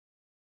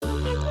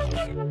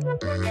Welcome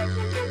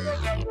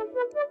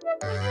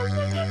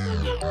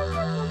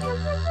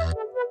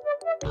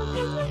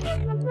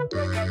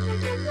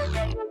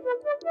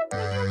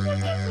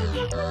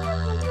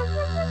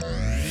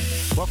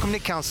to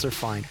Counselor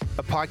Find,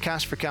 a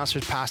podcast for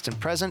counselors past and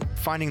present,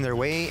 finding their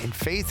way in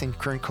faith and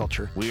current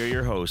culture. We are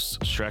your hosts,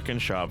 Shrek and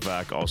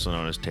Shopvac, also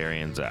known as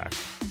Terry and Zach.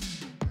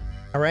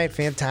 All right,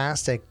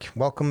 fantastic.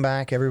 Welcome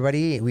back,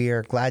 everybody. We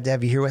are glad to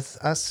have you here with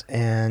us.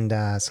 And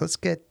so let's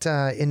get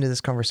into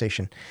this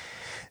conversation.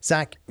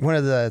 Zach, one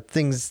of the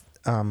things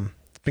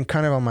that's been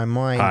kind of on my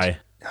mind.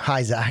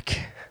 Hi, Zach.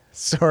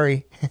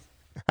 Sorry.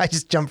 I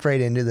just jumped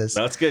right into this.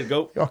 That's good.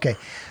 Go. Okay.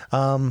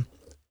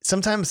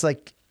 Sometimes,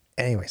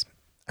 anyways,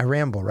 I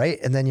ramble, right?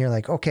 And then you're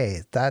like,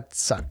 okay, that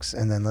sucks.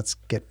 And then let's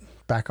get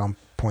back on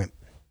point.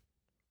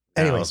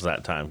 Anyways. Now's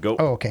that time. Go.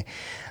 Oh, okay.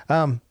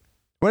 One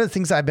of the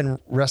things I've been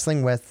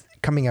wrestling with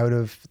coming out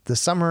of the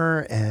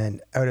summer and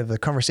out of the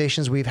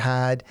conversations we've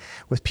had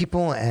with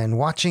people and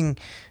watching,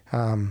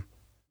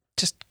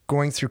 just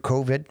going through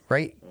COVID,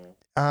 right?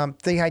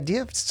 The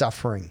idea of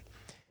suffering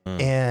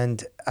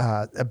and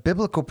a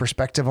biblical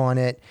perspective on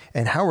it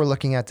and how we're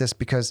looking at this,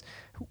 because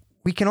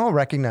we can all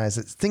recognize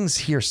that things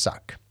here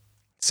suck.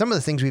 Some of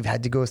the things we've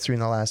had to go through in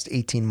the last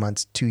 18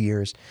 months, 2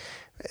 years,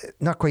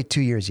 not quite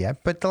 2 years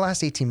yet, but the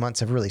last 18 months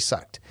have really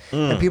sucked.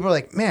 And people are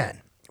like,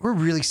 man, we're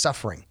really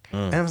suffering.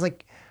 And I was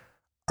like,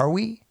 are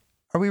we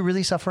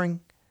really suffering?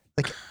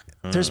 Like,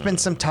 there's been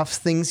some tough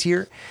things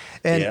here.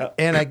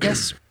 And I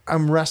guess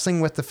I'm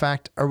wrestling with the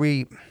fact,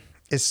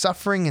 is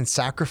suffering and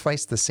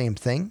sacrifice the same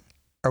thing?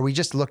 Are we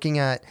just looking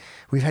at,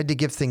 we've had to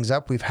give things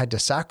up, we've had to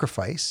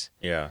sacrifice?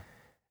 Yeah.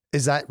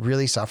 Is that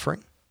really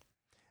suffering?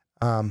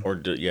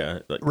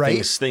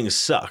 Right? Things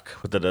suck.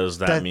 What does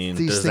that mean?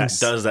 Does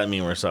that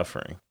mean we're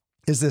suffering?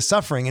 Is this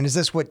suffering? And is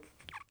this what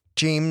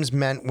James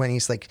meant when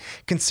he's like,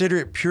 consider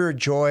it pure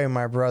joy,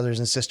 my brothers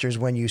and sisters,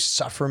 when you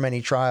suffer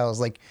many trials?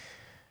 Like,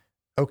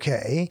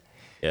 okay.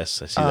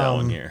 Yes, I see that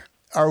one here.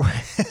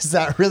 Is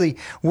that really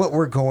what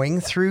we're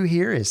going through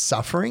here, is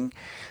suffering?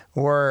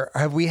 Or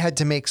have we had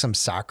to make some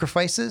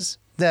sacrifices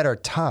that are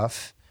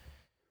tough,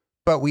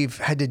 but we've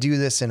had to do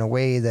this in a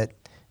way that,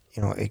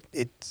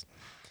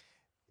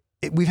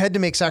 we've had to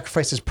make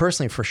sacrifices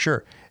personally, for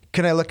sure.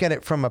 Can I look at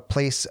it from a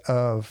place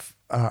of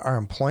our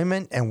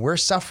employment and we're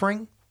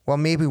suffering? Well,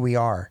 maybe we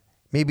are.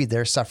 Maybe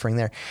they're suffering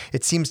there.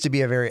 It seems to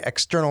be a very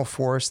external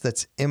force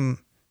that's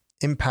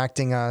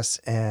impacting us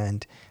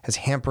and has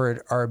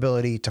hampered our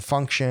ability to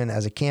function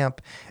as a camp.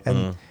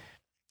 And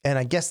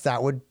I guess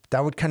that would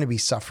kind of be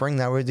suffering.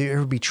 There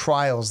would be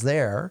trials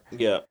there.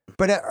 Yeah.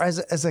 But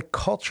as a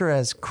culture,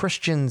 as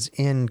Christians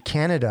in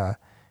Canada,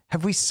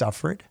 have we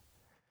suffered?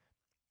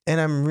 And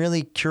I'm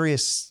really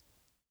curious,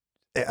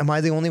 am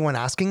I the only one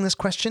asking this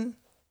question?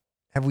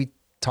 Have we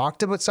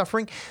talked about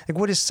suffering? Like,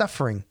 what is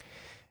suffering?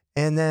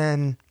 And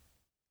then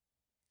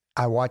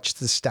I watch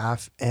the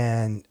staff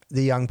and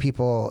the young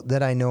people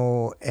that I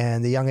know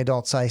and the young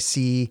adults I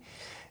see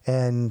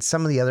and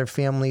some of the other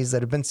families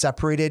that have been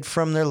separated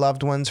from their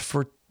loved ones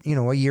for,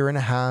 a year and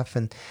a half,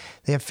 and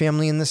they have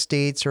family in the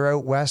States or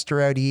out west or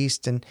out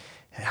east, and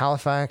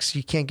Halifax,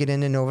 you can't get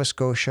into Nova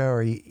Scotia,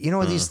 or,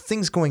 these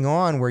things going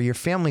on where your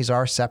families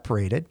are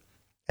separated,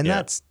 and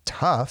that's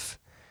tough.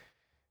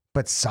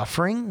 But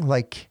suffering,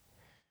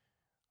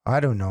 I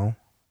don't know.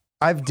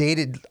 I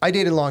dated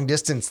long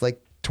distance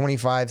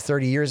 25,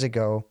 30 years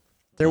ago.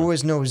 There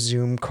was no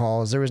Zoom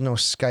calls. There was no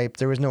Skype.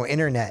 There was no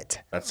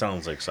internet. That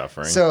sounds like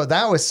suffering. So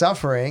that was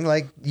suffering.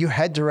 You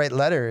had to write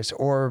letters,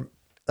 or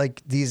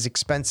these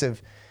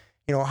expensive,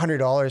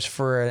 $100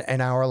 for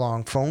an hour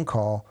long phone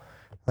call.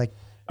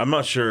 I'm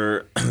not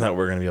sure that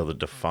we're going to be able to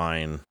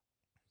define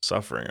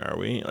suffering, are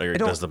we?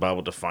 Does the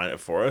Bible define it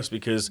for us?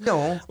 Because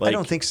no, I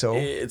don't think so.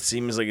 It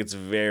seems like it's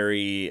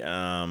very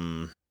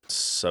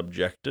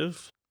subjective.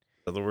 Is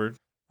that the word?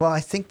 Well,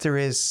 I think there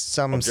is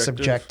some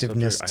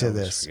subjectiveness to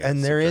this.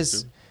 And there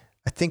is,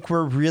 I think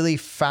we're really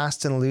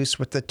fast and loose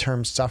with the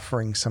term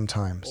suffering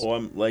sometimes. Oh,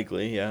 I'm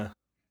likely, yeah.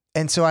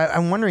 And so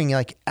I'm wondering,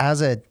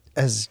 as a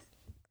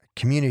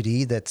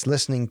community that's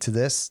listening to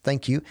this,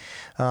 thank you,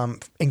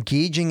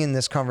 engaging in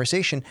this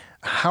conversation,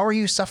 how are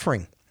you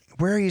suffering?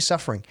 Where are you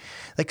suffering?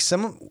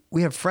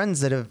 We have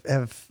friends that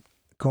have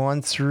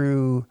gone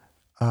through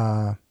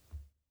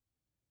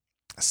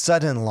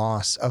sudden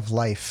loss of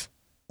life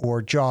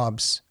or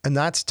jobs, and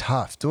that's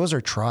tough. Those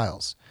are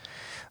trials.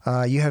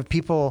 You have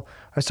people,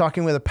 I was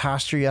talking with a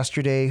pastor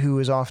yesterday who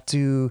was off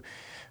to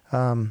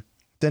the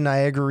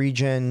Niagara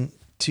region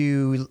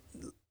to,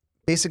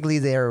 basically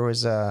there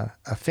was a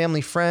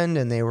family friend,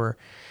 and they were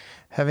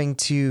having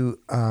to,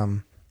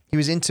 he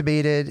was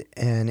intubated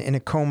and in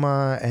a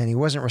coma, and he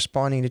wasn't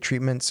responding to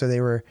treatment. So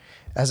they were,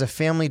 as a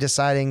family,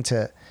 deciding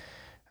to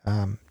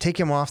take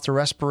him off the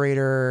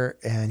respirator,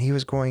 and he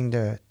was going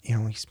to,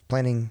 he's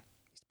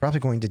probably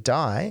going to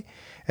die.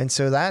 And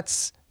so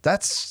that's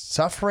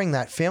suffering.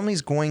 That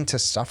family's going to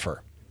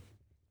suffer.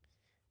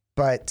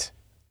 But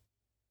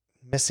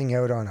missing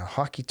out on a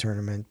hockey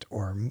tournament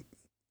or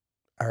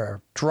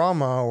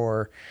drama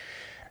or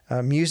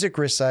a music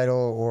recital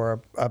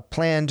or a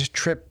planned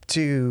trip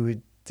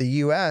to the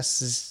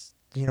US is,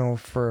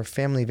 for a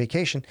family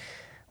vacation.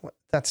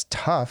 That's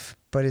tough,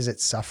 but is it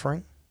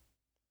suffering?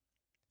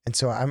 And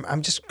so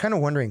I'm just kind of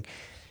wondering,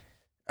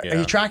 are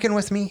you tracking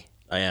with me?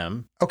 I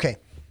am. Okay.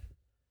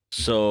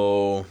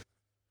 So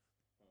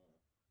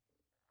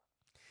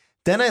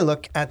then I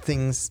look at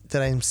things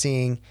that I'm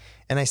seeing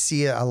and I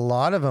see a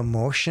lot of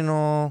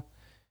emotional,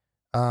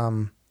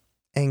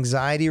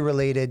 anxiety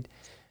related,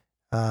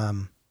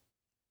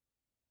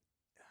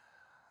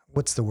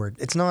 what's the word?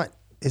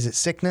 Is it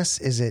sickness?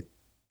 Is it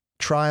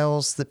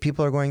trials that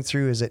people are going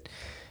through? Is it,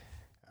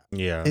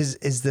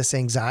 is this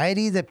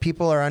anxiety that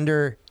people are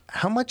under?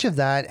 How much of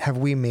that have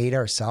we made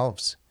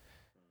ourselves?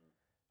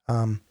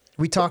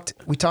 We talked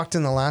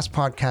in the last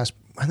podcast,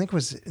 I think it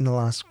was in the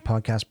last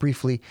podcast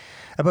briefly,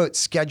 about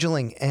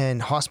scheduling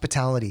and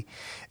hospitality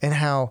and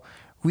how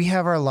we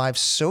have our lives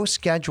so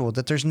scheduled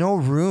that there's no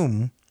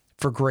room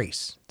for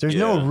grace. There's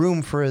no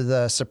room for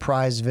the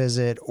surprise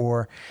visit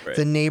or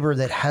the neighbor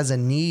that has a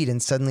need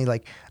and suddenly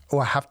like, oh,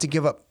 I have to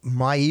give up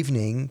my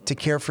evening to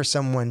care for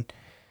someone.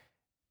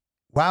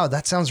 Wow,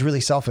 that sounds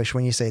really selfish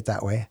when you say it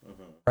that way,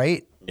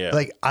 right? Yeah.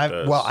 Like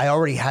I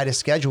already had a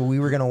schedule. We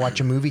were going to watch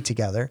a movie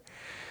together.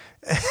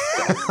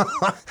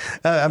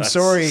 I'm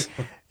sorry.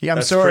 Yeah,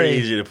 I'm sorry. Pretty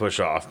easy to push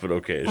off, but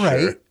okay, right?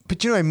 Sure.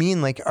 But you know what I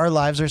mean? Like our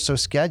lives are so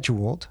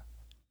scheduled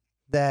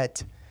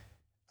that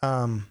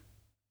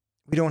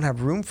we don't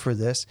have room for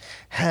this.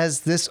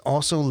 Has this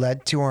also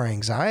led to our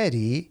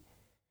anxiety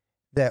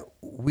that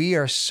we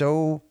are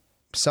so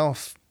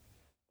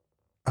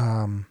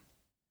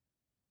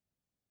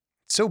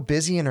so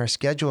busy in our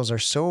schedules, are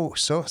so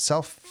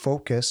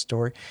self-focused,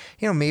 or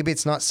maybe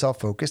it's not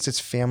self-focused, it's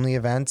family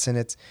events and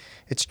it's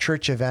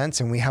church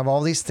events, and we have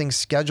all these things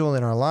scheduled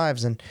in our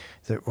lives, and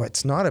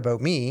it's not about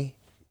me.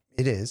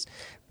 It is,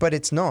 but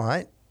it's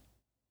not.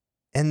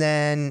 And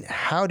then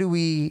how do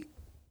we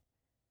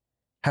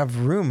have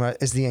room?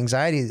 Is the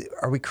anxiety,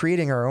 are we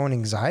creating our own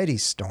anxiety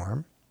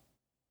storm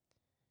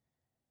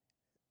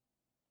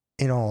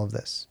in all of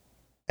this?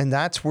 And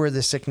that's where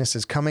the sickness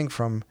is coming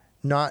from.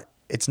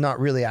 It's not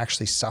really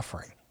actually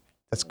suffering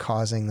that's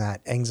causing that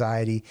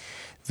anxiety,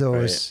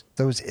 those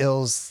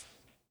ills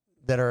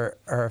that are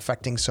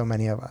affecting so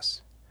many of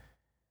us.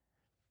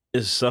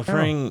 Is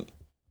suffering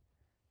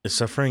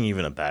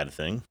even a bad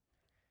thing?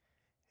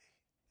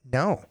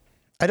 No,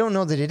 I don't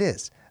know that it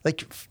is.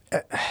 Like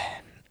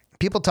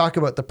people talk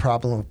about the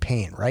problem of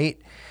pain,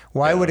 right?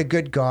 Why would a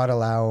good God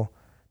allow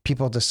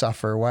people to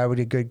suffer? Why would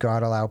a good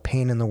God allow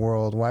pain in the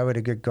world? Why would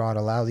a good God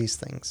allow these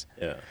things?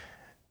 Yeah.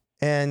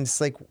 And it's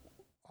like,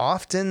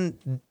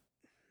 often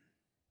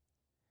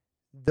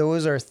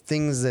those are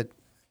things that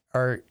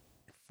are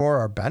for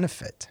our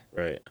benefit.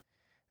 Right.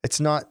 It's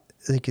not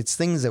like it's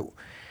things that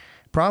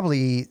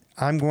probably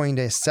I'm going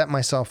to set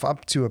myself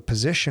up to a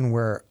position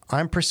where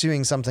I'm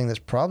pursuing something that's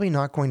probably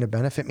not going to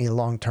benefit me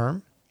long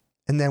term.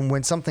 And then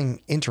when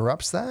something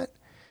interrupts that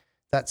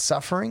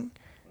suffering,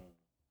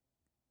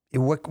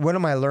 what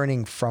am I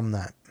learning from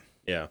that?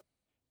 Yeah.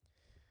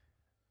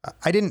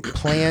 I didn't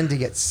plan to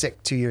get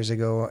sick 2 years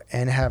ago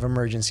and have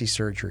emergency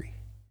surgery.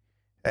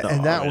 No,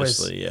 and that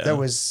was,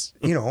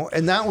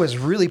 and that was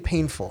really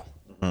painful.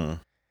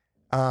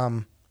 Mm-hmm.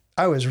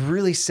 I was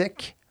really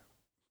sick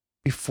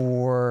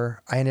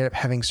before I ended up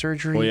having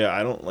surgery. Well, yeah,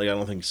 I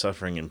don't think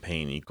suffering and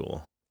pain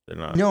equal. They're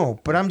not. No,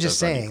 but I'm just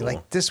saying,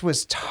 like, this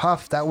was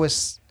tough.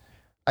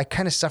 I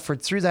kind of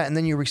suffered through that. And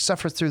then you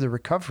suffer through the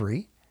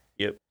recovery.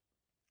 Yep.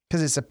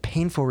 Because it's a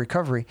painful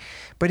recovery.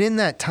 But in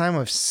that time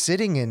of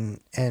sitting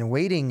and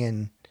waiting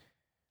and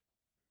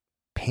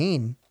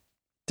pain,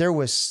 there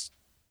was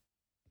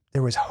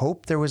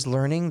hope, there was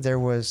learning, there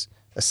was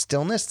a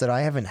stillness that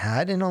I haven't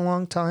had in a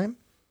long time.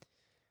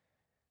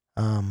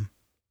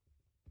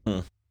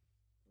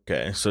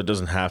 Okay, so it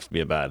doesn't have to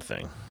be a bad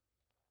thing.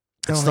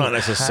 It's not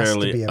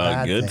necessarily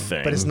a good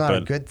thing, but it's not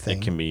a good thing.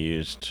 It can be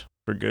used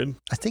for good.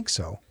 I think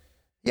so.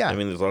 Yeah. I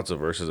mean, there's lots of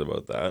verses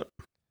about that.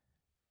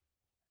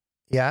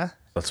 Yeah.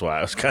 That's why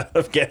I was kind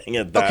of getting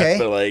at that. Okay.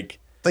 But like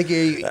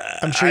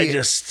I'm sure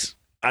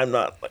I don't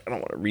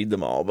want to read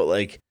them all, but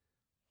like,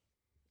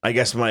 I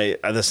guess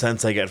the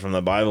sense I get from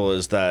the Bible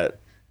is that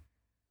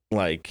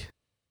like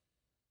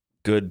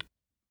good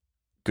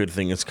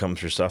things come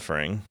through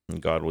suffering,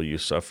 and God will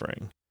use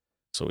suffering.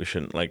 So we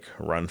shouldn't like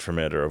run from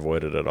it or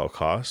avoid it at all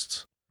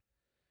costs,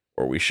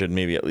 or we should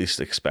maybe at least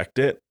expect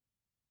it.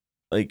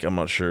 Like, I'm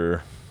not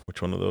sure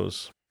which one of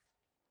those.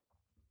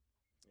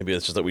 Maybe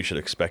it's just that we should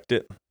expect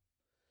it,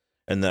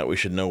 and that we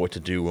should know what to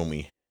do when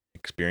we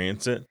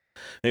experience it.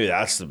 Maybe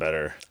that's the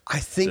better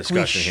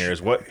discussion here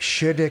is what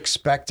should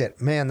expect it.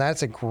 Man,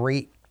 that's a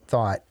great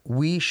thought.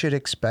 We should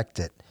expect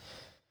it.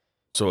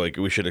 So like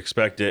we should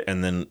expect it,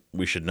 and then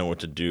we should know what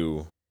to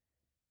do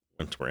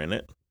once we're in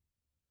it.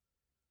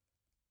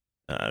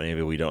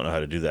 Maybe we don't know how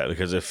to do that,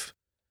 because if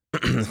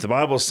the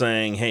Bible's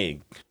saying,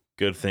 hey,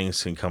 good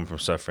things can come from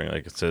suffering,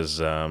 like it says,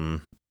 God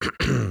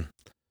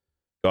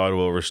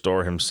will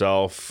restore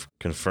himself,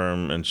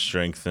 confirm and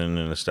strengthen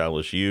and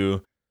establish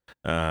you.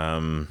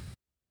 I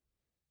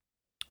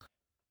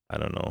I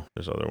don't know.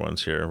 There's other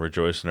ones here.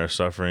 Rejoice in our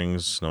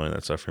sufferings, knowing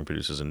that suffering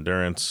produces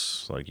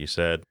endurance, like you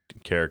said,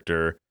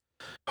 character,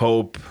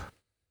 hope.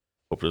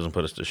 Hope doesn't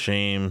put us to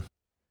shame.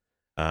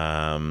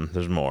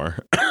 There's more.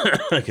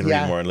 I can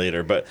read more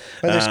later, but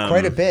there's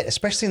quite a bit,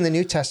 especially in the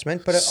New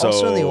Testament, but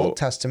also in the Old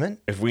Testament.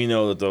 If we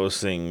know that those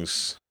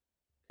things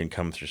can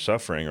come through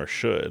suffering, or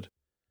should,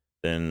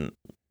 then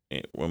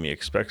when we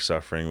expect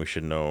suffering, we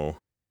should know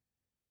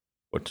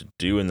what to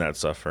do in that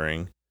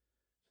suffering,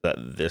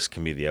 that this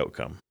can be the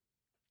outcome.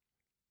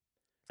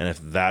 And if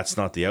that's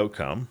not the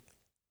outcome,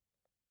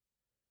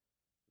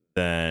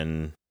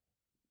 then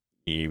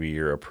maybe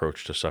your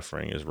approach to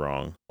suffering is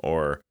wrong,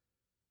 or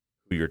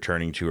who you're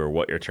turning to or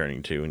what you're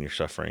turning to when you're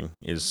suffering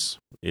is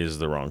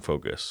the wrong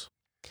focus.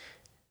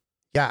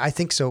 Yeah, I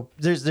think so.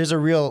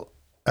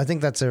 I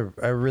think that's a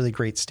really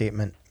great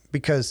statement,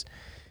 because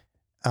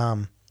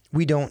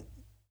we don't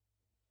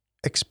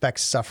expect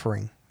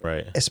suffering,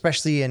 right?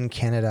 Especially in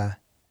Canada,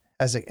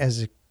 as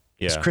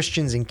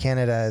Christians in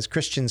Canada, as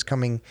Christians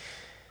coming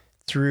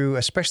through,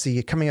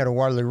 especially coming out of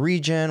Waterloo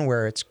region,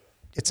 where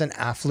it's an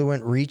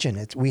affluent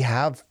region. We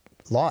have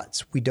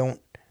lots. We don't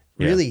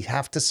really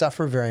have to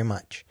suffer very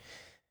much.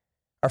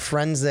 Our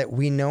friends that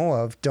we know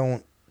of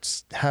don't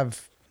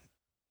have,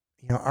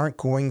 aren't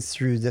going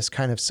through this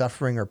kind of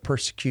suffering or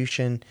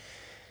persecution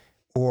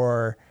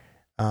or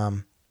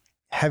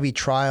heavy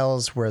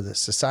trials where the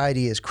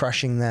society is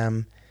crushing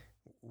them.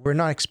 We're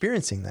not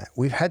experiencing that.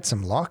 We've had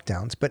some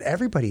lockdowns, but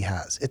everybody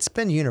has. It's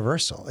been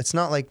universal. It's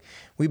not like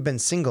we've been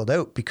singled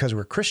out because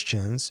we're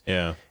Christians.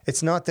 Yeah.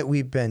 It's not that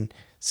we've been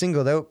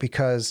singled out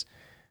because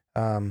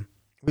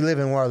we live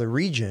in Waterloo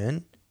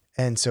region,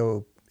 and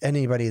so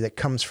anybody that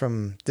comes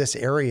from this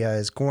area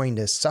is going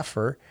to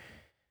suffer.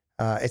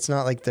 It's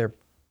not like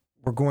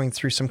we're going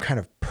through some kind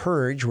of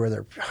purge where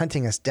they're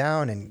hunting us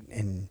down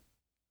and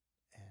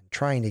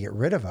trying to get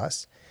rid of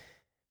us.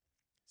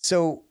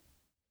 So,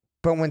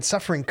 but when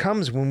suffering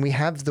comes, when we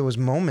have those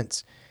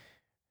moments,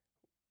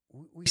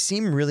 we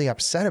seem really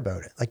upset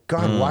about it. Like,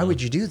 God, why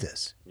would you do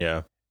this?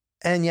 Yeah.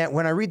 And yet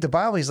when I read the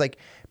Bible, he's like,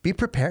 be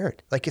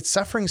prepared. Like,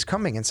 suffering's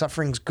coming, and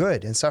suffering's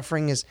good, and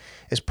suffering is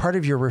part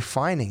of your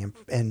refining,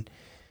 and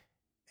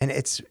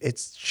it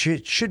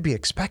should be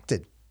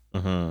expected.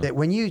 That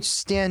when you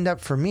stand up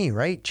for me,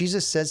 right?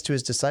 Jesus says to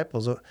his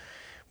disciples,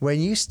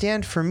 when you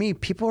stand for me,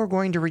 people are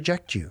going to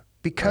reject you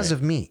because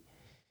of me.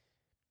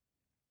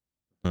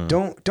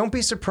 Don't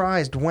be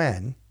surprised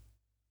when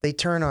they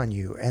turn on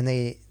you and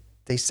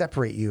they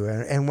separate you.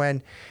 And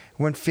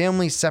when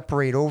families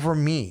separate over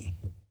me,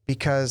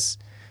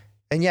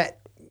 and yet,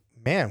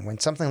 man, when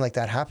something like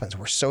that happens,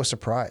 we're so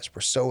surprised.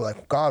 We're so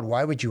like, God,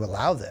 why would you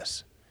allow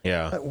this?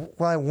 Yeah.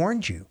 Well, I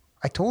warned you.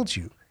 I told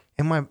you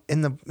in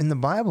the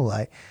Bible.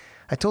 I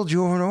told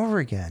you over and over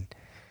again.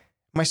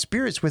 My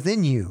Spirit's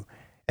within you,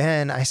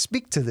 and I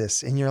speak to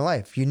this in your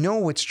life. You know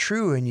what's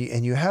true, and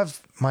you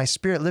have my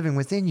Spirit living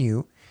within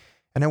you,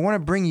 and I want to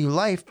bring you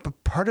life.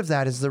 But part of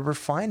that is the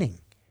refining.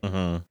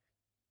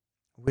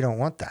 We don't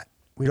want that.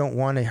 We don't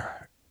want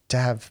to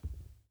have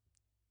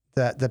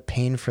the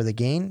pain for the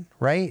gain,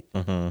 right?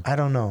 I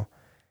don't know.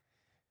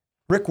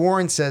 Rick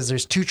Warren says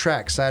there's two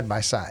tracks side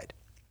by side.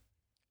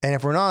 And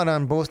if we're not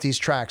on both these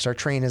tracks, our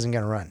train isn't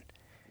going to run.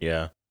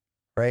 Yeah.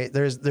 Right?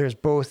 There's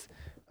both,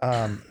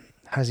 how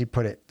does he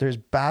put it? There's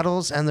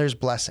battles and there's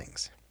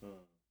blessings.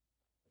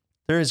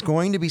 There is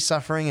going to be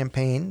suffering and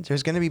pain.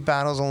 There's going to be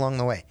battles along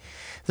the way.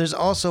 There's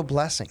also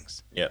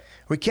blessings. Yeah.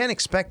 We can't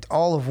expect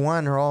all of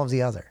one or all of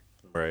the other.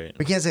 Right.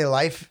 We can't say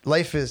life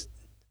is,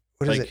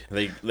 what is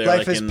it?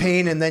 Life is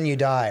pain and then you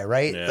die,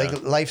 right? Yeah.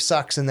 Like life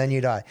sucks and then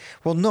you die.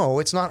 Well, no,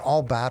 it's not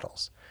all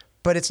battles.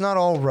 But it's not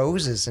all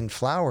roses and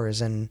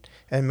flowers and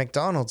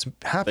McDonald's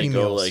Happy Meals. They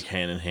go like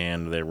hand in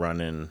hand. They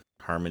run in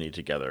harmony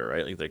together,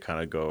 right? Like they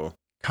kind of go.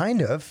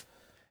 Kind of.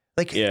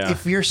 Like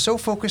if you're so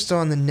focused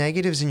on the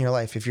negatives in your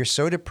life, if you're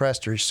so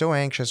depressed or you're so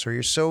anxious or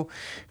you're so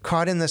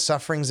caught in the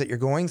sufferings that you're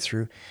going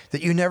through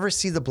that you never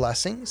see the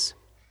blessings,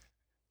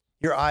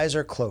 your eyes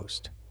are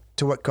closed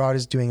to what God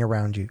is doing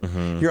around you.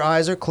 Your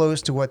eyes are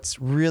closed to what's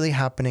really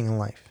happening in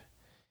life,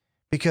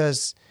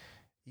 because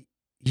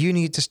you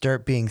need to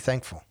start being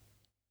thankful.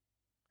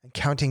 And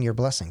counting your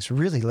blessings,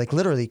 really, like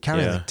literally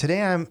counting. Like,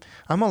 today I'm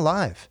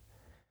alive.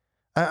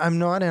 I'm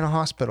not in a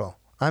hospital.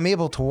 I'm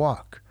able to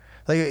walk.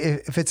 Like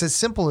if it's as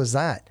simple as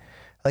that,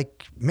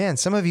 like, man,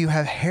 some of you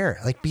have hair.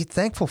 Like, be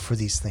thankful for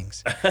these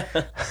things.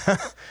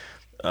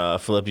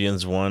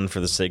 Philippians 1, for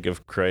the sake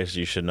of Christ,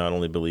 you should not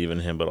only believe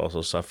in him, but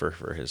also suffer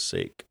for his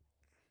sake.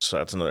 So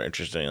that's another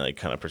interesting, like,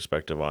 kind of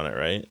perspective on it,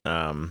 right?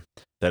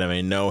 That I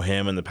may know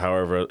him and the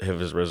power of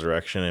his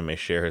resurrection, and may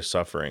share his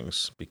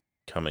sufferings,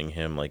 becoming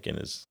like him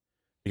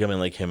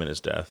in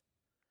his death.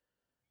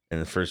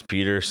 And 1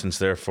 Peter, since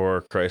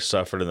therefore Christ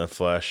suffered in the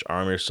flesh,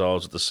 arm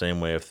yourselves with the same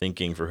way of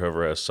thinking, for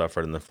whoever has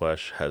suffered in the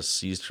flesh has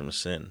ceased from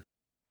sin.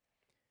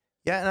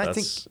 Yeah, and I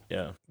think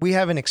we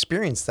haven't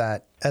experienced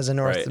that as a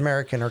North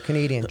American or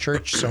Canadian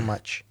church so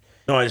much.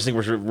 No, I just think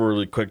we're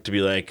really quick to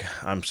be like,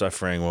 I'm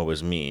suffering, what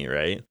was me,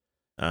 right?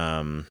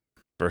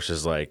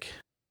 Versus like,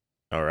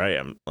 all right,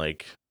 I'm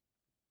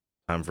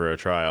time for a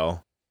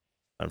trial,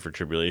 time for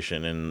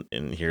tribulation,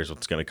 and here's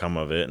what's going to come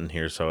of it, and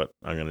here's how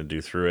I'm going to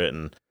do through it,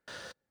 and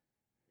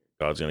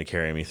God's going to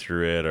carry me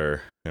through it,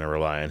 or I'm going to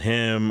rely on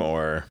him,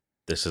 or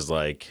this is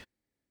like,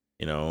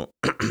 you know,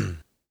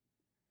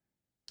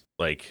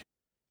 like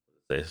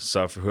they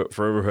suffer,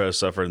 forever who has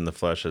suffered in the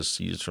flesh has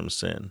ceased from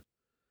sin,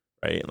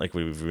 right? Like,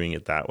 we viewing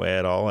it that way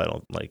at all? I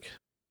don't like,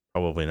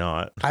 probably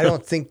not. I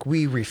don't think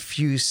we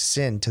refuse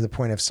sin to the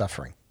point of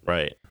suffering.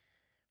 Right.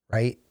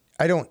 Right.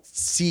 I don't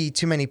see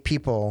too many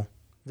people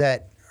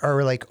that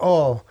are like,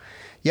 oh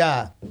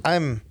yeah,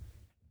 I'm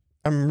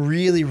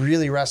really,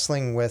 really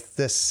wrestling with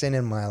this sin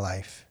in my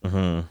life,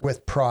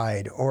 with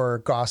pride or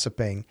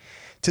gossiping,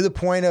 to the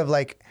point of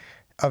like,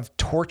 of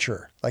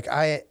torture. Like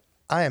I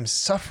am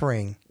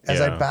suffering as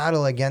I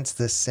battle against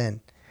this sin.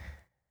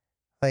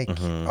 Like,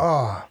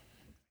 oh,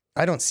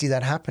 I don't see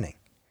that happening.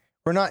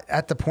 We're not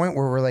at the point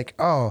where we're like,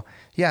 oh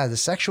yeah, the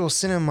sexual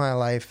sin in my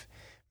life,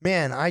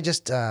 man, I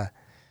just,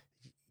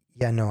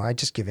 I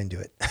just give into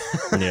it.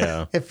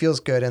 Yeah. It feels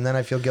good. And then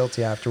I feel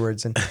guilty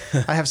afterwards and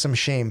I have some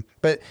shame.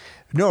 But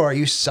no, are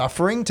you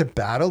suffering to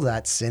battle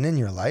that sin in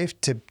your life?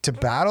 To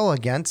battle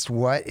against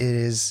what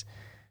is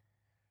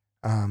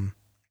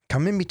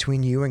coming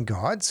between you and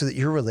God, so that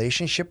your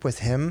relationship with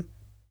him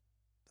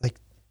like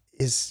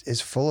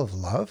is full of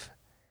love,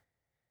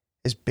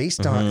 is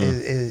based on,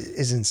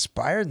 is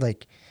inspired.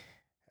 Like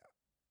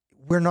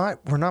we're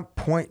not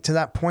point to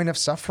that point of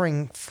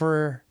suffering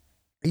for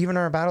even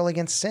our battle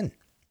against sin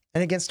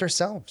and against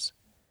ourselves.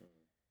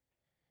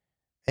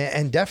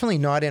 And definitely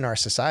not in our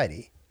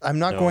society. I'm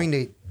not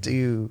going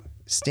to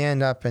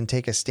stand up and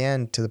take a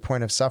stand to the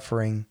point of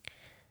suffering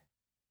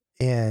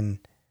in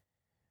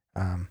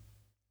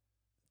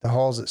the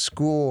halls at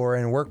school or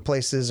in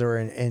workplaces or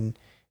in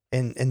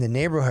the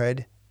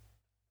neighborhood.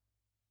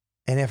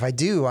 And if I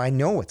do, I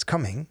know what's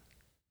coming.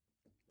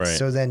 Right.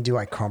 So then do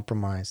I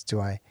compromise? Do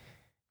I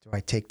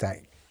take that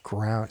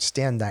ground,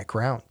 stand that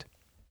ground?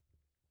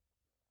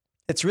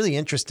 It's really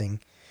interesting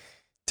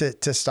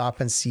to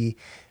stop and see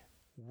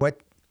what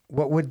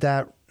would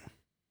that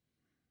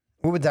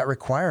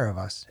require of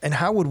us, and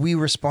how would we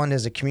respond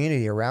as a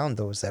community around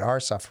those that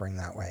are suffering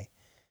that way?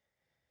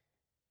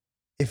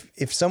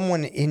 If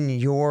someone in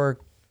your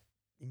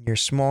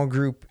small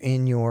group,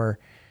 in your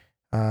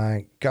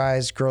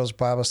guys, girls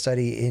Bible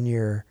study, in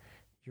your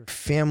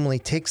family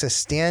takes a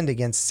stand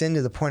against sin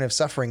to the point of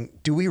suffering,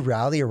 do we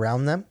rally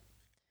around them?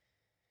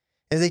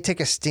 If they take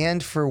a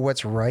stand for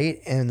what's right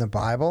in the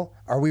Bible,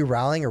 are we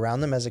rallying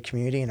around them as a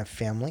community and a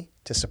family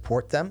to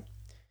support them?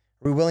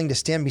 Are we willing to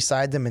stand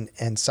beside them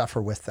and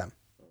suffer with them?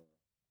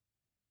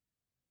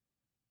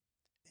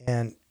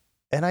 And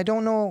I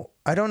don't know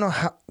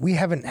how, we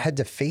haven't had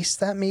to face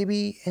that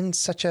maybe in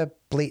such a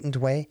blatant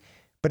way,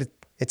 but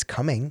it's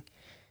coming.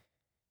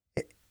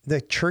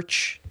 The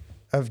Church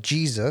of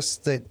Jesus,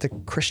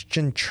 the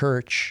Christian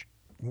church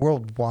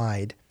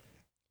worldwide,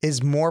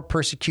 is more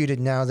persecuted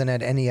now than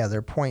at any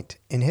other point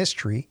in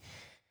history.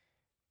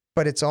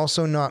 But it's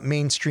also not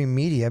mainstream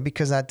media,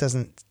 because that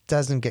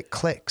doesn't get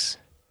clicks.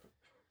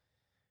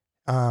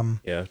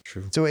 Yeah,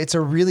 true. So it's a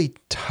really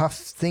tough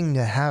thing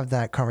to have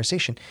that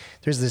conversation.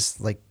 There's this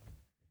like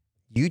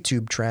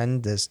YouTube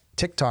trend, this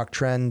TikTok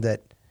trend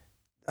that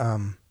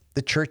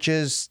the church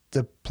is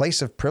the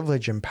place of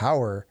privilege and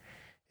power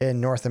in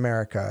North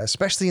America,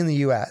 especially in the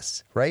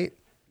US, right?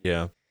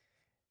 Yeah.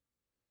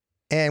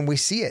 And we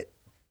see it.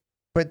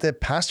 But the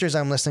pastors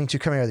I'm listening to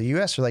coming out of the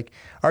US are like,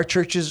 our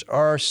churches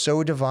are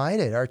so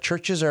divided. Our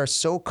churches are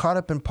so caught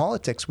up in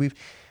politics. We've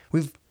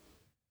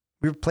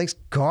replaced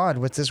God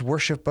with this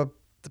worship of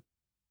the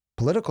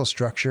political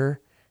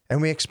structure,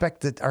 and we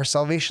expect that our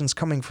salvation's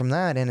coming from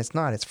that, and it's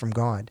not. It's from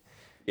God.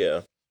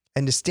 Yeah.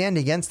 And to stand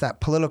against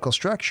that political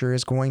structure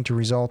is going to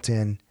result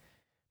in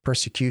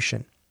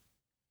persecution.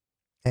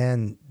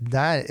 And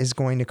that is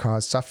going to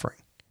cause suffering.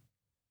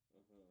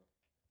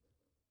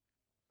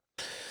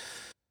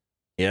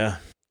 Yeah.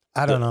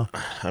 I don't know.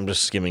 I'm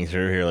just skimming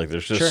through here. Like,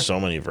 there's just so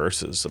many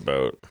verses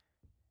about.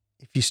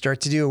 If you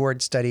start to do a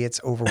word study,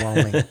 it's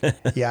overwhelming.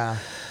 Yeah.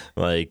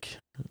 Like,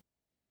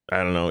 I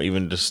don't know,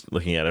 even just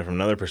looking at it from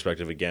another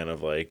perspective again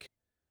of like,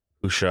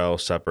 who shall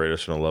separate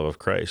us from the love of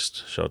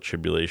Christ? Shall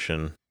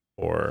tribulation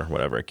or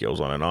whatever? It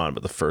goes on and on.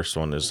 But the first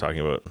one is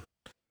talking about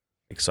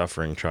like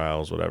suffering,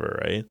 trials, whatever,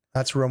 right?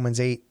 That's Romans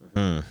 8.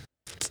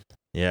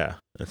 Yeah.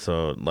 And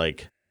so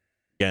like,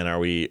 again, are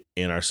we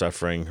in our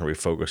suffering? Are we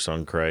focused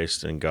on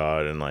Christ and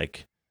God and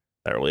like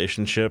that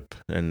relationship?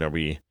 And are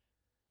we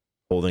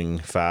holding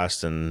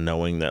fast and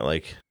knowing that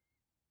like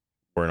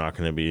we're not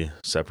going to be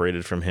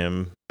separated from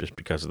him just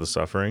because of the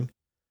suffering?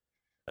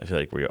 I feel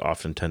like we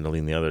often tend to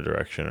lean the other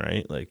direction,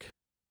 right? Like,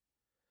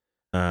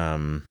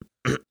 yeah,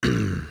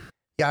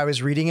 I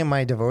was reading in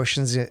my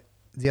devotions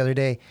the other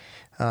day,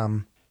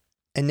 and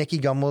Nicky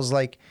Gumbel's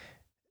like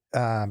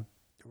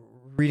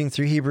reading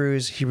through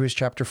Hebrews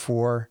chapter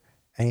 4,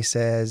 and he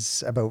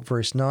says about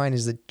verse 9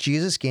 is that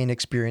Jesus gained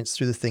experience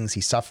through the things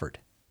he suffered.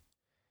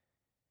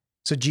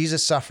 So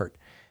Jesus suffered,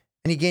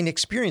 and he gained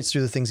experience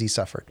through the things he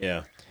suffered.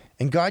 Yeah.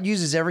 And God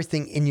uses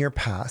everything in your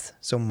path,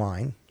 so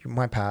mine,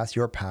 my path,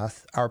 your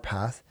path, our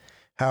path,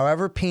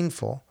 however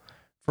painful,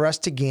 for us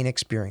to gain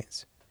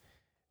experience.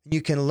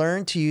 You can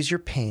learn to use your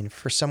pain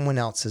for someone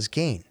else's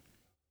gain.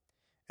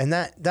 And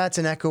that's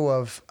an echo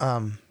of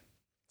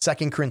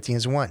 2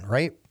 Corinthians 1,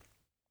 right?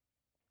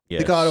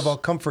 Yes. The God of all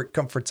comfort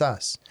comforts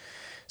us,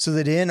 so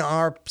that in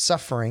our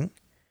suffering,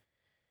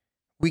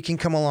 we can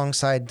come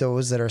alongside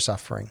those that are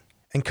suffering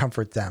and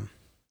comfort them.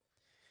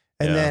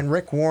 And then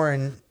Rick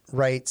Warren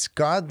writes,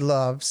 God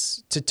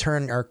loves to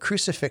turn our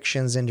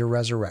crucifixions into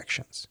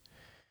resurrections.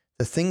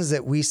 The things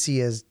that we see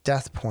as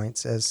death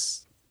points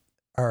as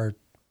are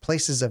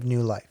places of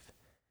new life.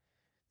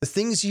 The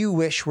things you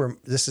wish were,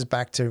 this is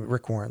back to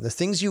Rick Warren, the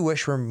things you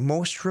wish were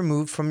most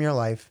removed from your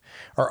life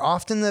are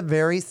often the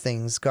very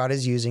things God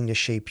is using to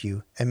shape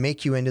you and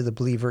make you into the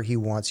believer he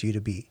wants you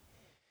to be.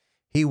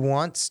 He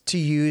wants to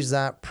use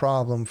that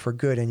problem for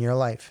good in your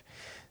life.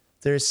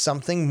 There's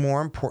something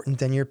more important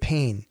than your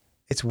pain.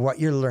 It's what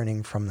you're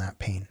learning from that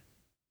pain.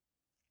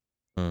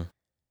 And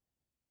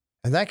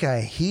that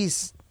guy, he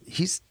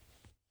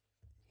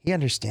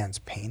understands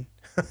pain.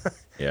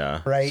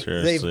 Yeah. Right.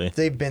 Seriously.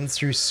 They've been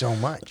through so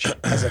much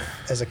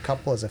as a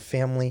couple, as a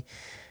family,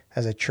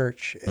 as a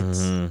church.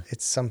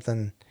 It's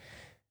something,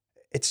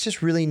 it's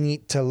just really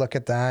neat to look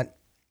at that.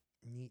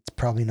 Neat's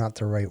probably not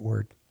the right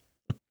word.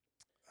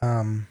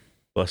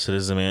 Blessed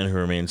is the man who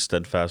remains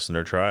steadfast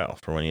under trial,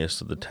 for when he has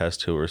stood the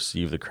test, he will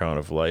receive the crown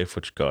of life,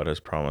 which God has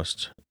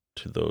promised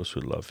to those who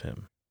love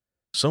him.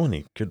 So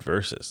many good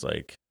verses,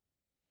 like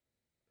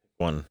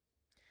one.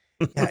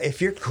 Yeah,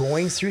 if you're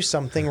going through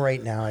something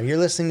right now, you're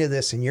listening to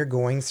this and you're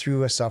going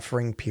through a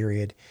suffering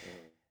period,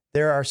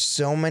 there are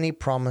so many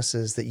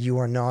promises that you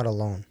are not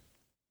alone,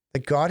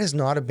 that God has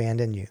not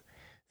abandoned you,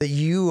 that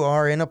you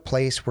are in a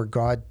place where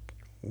God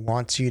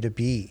wants you to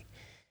be,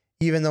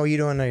 even though you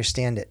don't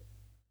understand it.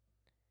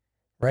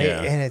 Right.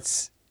 Yeah. And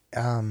it's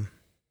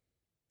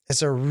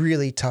a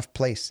really tough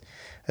place.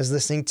 I was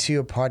listening to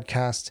a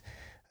podcast,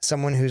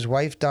 someone whose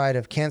wife died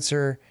of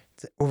cancer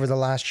over the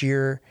last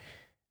year,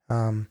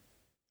 and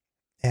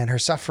her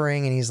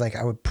suffering. And he's like,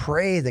 I would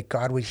pray that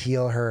God would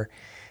heal her.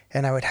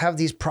 And I would have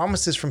these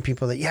promises from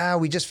people that,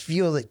 we just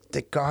feel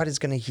that God is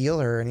going to heal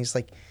her. And he's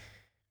like,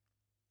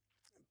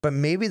 but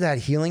maybe that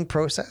healing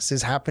process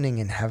is happening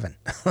in heaven.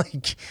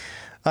 Like,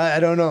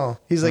 I don't know.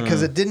 He's like,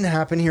 because it didn't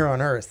happen here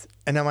on earth.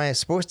 And am I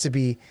supposed to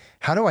be,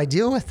 how do I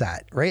deal with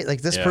that? Right?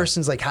 Like this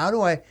person's like, how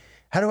do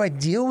I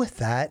deal with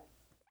that?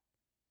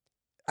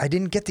 I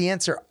didn't get the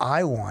answer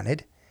I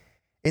wanted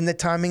in the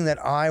timing that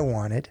I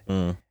wanted.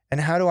 And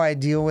how do I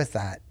deal with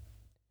that?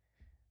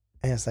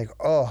 And it's like,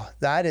 oh,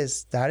 that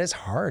is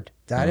hard.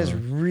 That is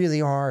really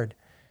hard.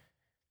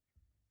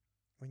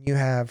 When you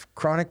have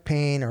chronic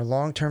pain or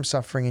long-term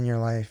suffering in your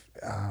life,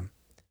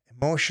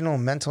 emotional,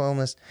 mental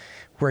illness,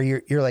 where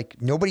you're like,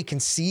 nobody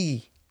can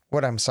see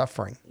what I'm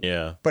suffering.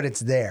 Yeah. But it's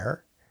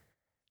there.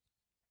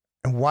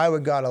 And why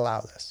would God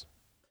allow this?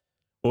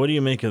 What do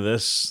you make of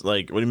this?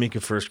 Like, what do you make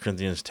of 1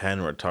 Corinthians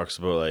 10, where it talks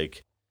about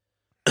like,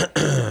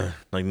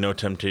 like no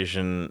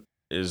temptation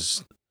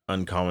is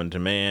uncommon to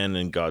man,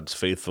 and God's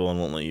faithful and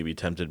won't let you be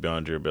tempted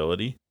beyond your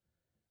ability.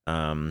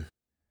 They'll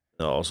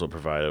also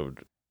provide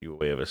you a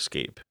way of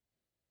escape.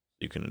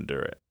 You can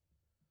endure it.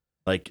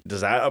 Like,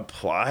 does that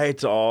apply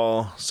to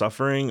all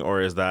suffering,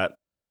 or is that,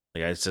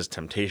 like it says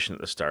temptation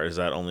at the start, is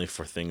that only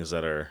for things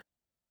that are,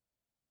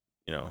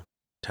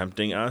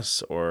 tempting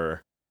us?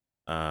 Or,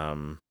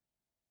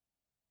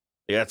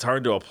 it's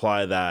hard to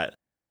apply that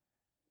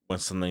when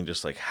something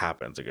just like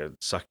happens, like a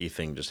sucky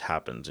thing just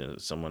happens,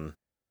 someone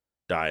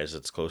dies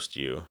that's close to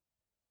you.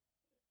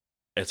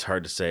 It's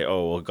hard to say,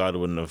 oh, well, God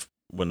wouldn't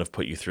have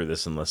put you through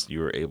this unless you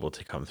were able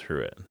to come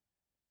through it.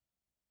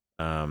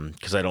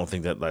 Because I don't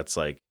think that's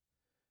like,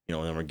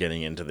 then we're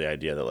getting into the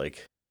idea that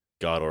like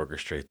God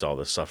orchestrates all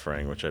this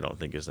suffering, which I don't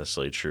think is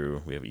necessarily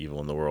true. We have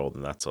evil in the world,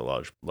 and that's a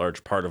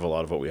large part of a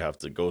lot of what we have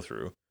to go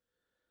through.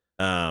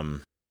 I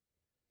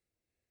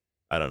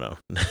don't know.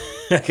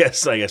 I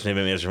guess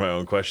maybe I'm answering my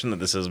own question, that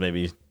this is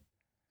maybe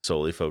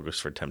solely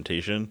focused for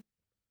temptation,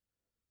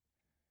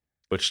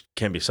 which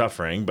can be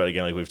suffering. But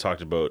again, like we've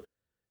talked about,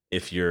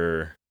 if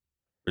you're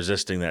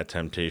resisting that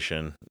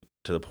temptation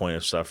to the point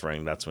of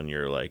suffering, that's when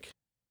you're like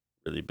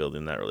really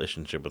building that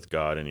relationship with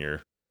God, and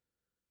you're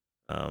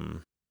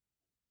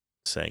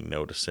saying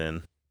no to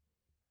sin.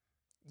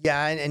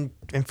 Yeah, and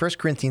in 1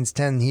 Corinthians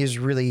 10, he's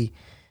really,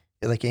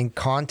 like in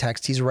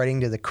context, he's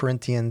writing to the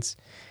Corinthians,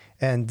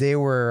 and they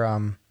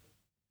were,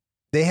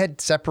 they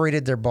had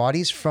separated their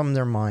bodies from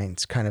their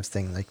minds, kind of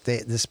thing. Like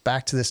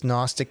back to this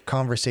Gnostic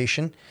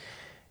conversation.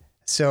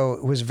 So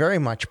it was very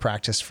much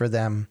practiced for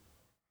them,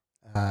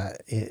 for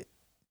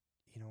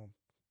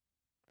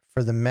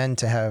the men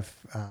to have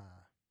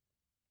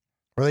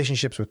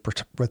relationships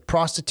with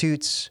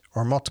prostitutes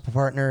or multiple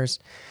partners.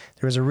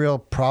 There was a real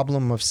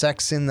problem of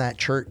sex in that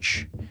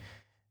church.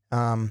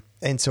 And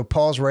so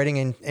Paul's writing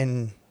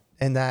in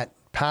that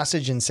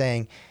passage and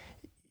saying,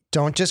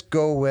 don't just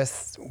go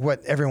with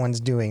what everyone's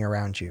doing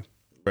around you.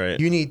 Right.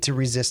 You need to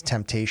resist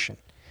temptation.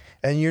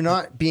 And you're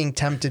not being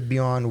tempted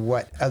beyond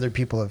what other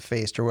people have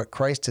faced or what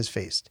Christ has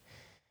faced.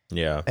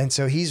 Yeah. And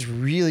so he's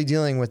really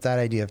dealing with that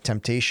idea of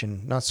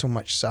temptation, not so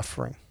much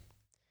suffering.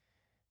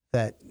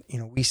 That,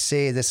 we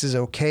say this is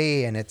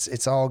okay and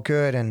it's all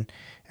good and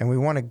we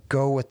want to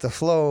go with the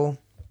flow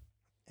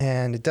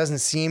and it doesn't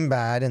seem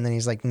bad. And then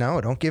he's like, no,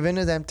 don't give in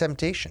to that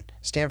temptation.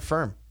 Stand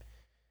firm.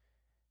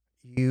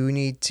 You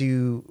need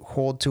to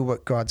hold to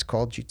what God's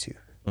called you to.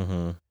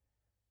 Mm-hmm.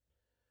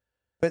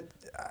 But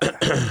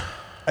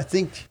I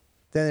think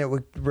then it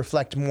would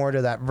reflect more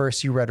to that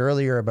verse you read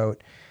earlier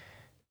about,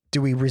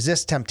 do we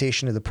resist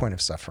temptation to the point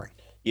of suffering?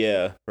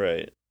 Yeah,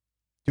 right.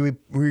 Do we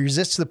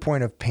resist to the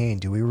point of pain?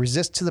 Do we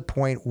resist to the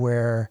point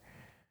where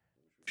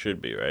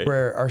should be, right?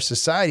 Where our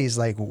society is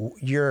like,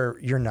 you're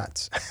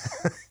nuts.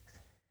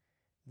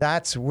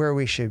 That's where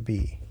we should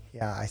be.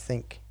 Yeah, I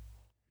think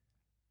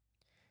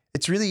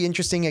it's really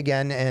interesting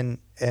again,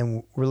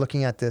 and we're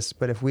looking at this,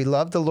 but if we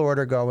love the Lord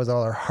our God with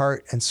all our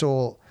heart and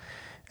soul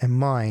and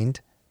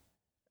mind,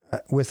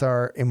 with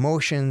our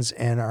emotions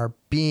and our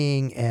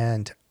being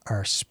and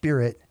our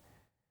spirit,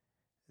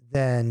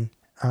 then,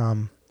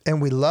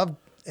 and we love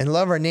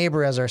our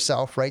neighbor as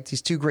ourselves, right?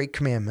 These two great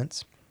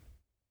commandments.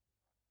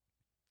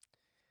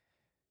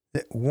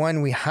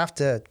 One,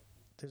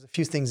 there's a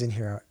few things in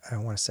here I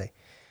want to say.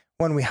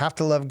 One, we have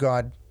to love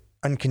God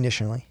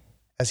unconditionally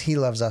as he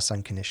loves us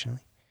unconditionally.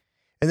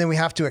 And then we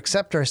have to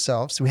accept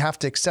ourselves. We have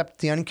to accept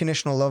the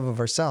unconditional love of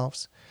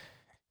ourselves,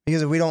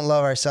 because if we don't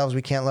love ourselves,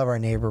 we can't love our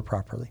neighbor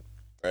properly.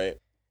 Right.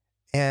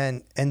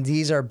 And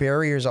these are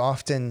barriers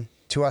often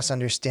to us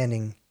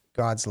understanding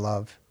God's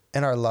love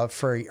and our love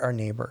for our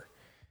neighbor.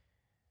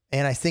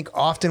 And I think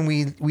often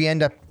we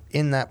end up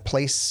in that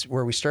place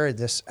where we started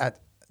this, at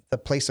the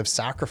place of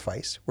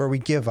sacrifice, where we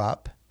give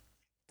up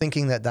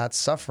thinking that that's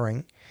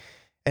suffering.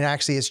 And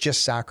actually it's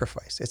just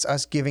sacrifice. It's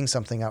us giving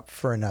something up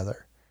for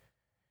another.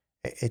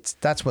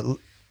 That's what,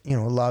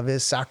 love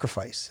is,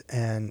 sacrifice,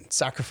 and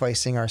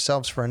sacrificing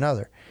ourselves for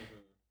another.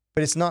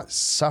 But it's not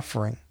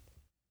suffering.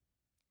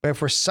 But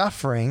if we're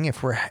suffering,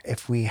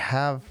 if we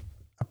have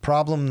a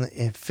problem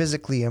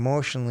physically,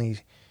 emotionally,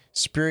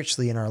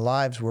 spiritually in our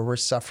lives where we're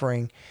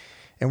suffering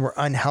and we're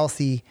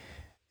unhealthy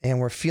and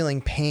we're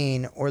feeling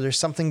pain, or there's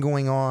something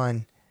going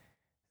on,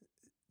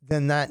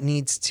 then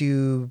we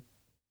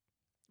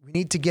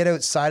need to get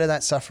outside of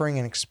that suffering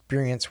and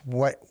experience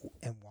what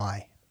and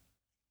why.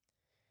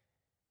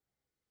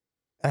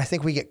 And I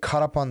think we get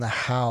caught up on the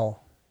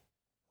how,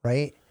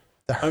 right?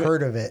 The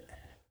hurt of it.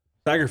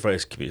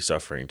 Sacrifice can be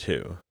suffering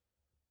too.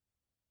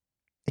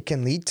 It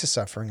can lead to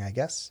suffering, I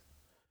guess.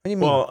 What do you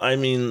mean? Well, I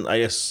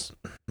guess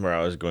where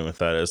I was going with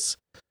that is,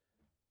 I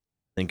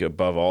think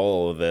above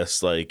all of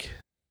this, like,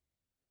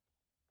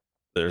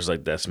 there's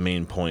like this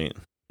main point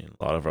in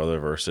a lot of other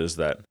verses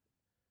that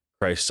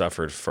Christ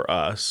suffered for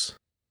us.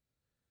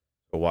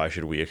 So why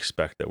should we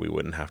expect that we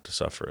wouldn't have to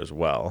suffer as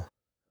well?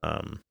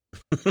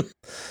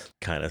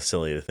 Kind of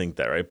silly to think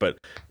that, right? But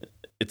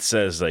it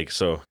says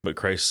but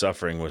Christ's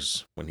suffering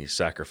was when he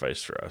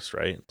sacrificed for us,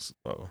 right?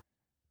 So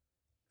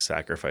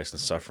sacrifice and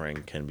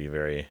suffering can be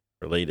very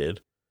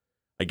related.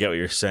 I get what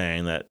you're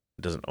saying, that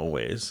it doesn't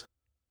always.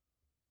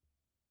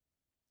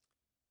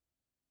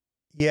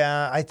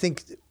 Yeah, I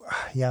think,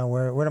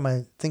 what am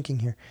I thinking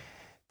here?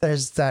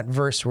 There's that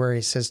verse where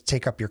he says,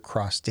 take up your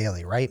cross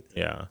daily, right?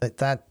 Yeah.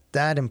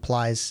 That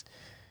implies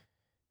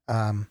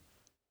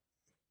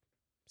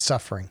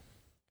suffering.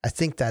 I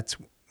think that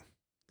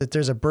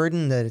there's a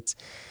burden that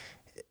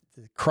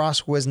the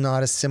cross was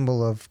not a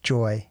symbol of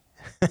joy.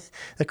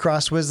 The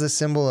cross was the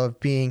symbol of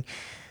being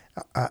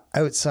an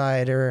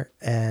outsider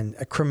and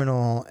a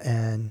criminal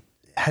and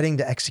heading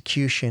to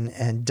execution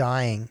and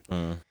dying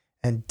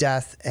and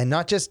death, and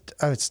not just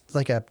it's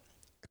like a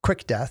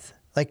quick death,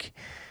 like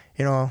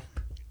in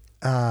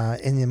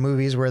the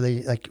movies where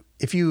they like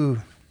if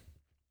you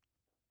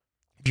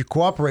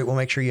cooperate, we'll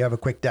make sure you have a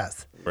quick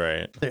death.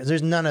 Right.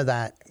 There's none of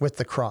that with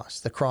the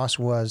cross. The cross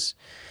was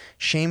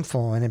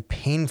shameful and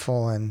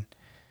painful, and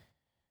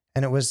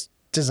it was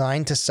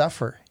designed to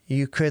suffer.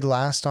 You could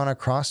last on a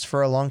cross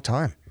for a long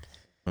time.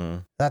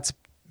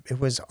 It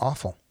was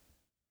awful.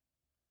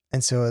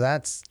 And so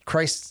that's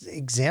Christ's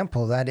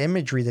example, that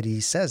imagery that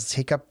he says,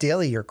 take up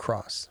daily your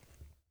cross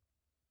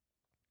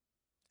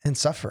and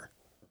suffer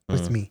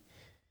with me.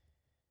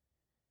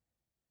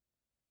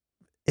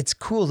 It's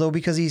cool though,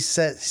 because he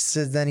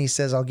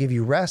says, I'll give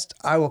you rest.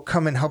 I will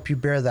come and help you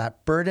bear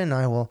that burden.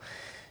 I will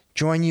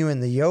join you in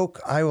the yoke.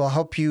 I will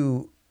help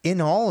you in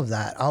all of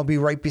that. I'll be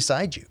right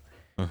beside you.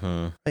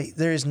 Like,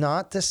 there's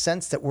not this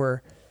sense that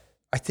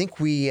I think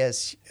we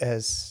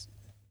as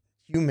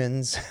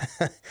humans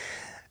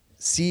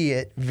see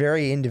it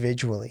very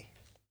individually,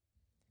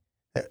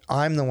 that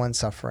I'm the one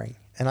suffering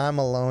and I'm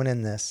alone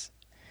in this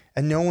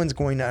and no one's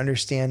going to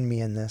understand me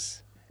in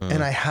this.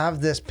 And I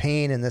have this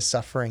pain and this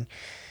suffering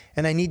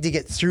and I need to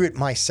get through it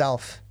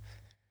myself.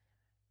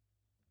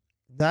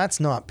 That's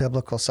not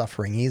biblical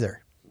suffering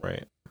either.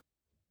 Right.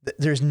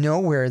 There's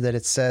nowhere that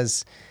it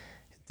says,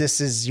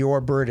 this is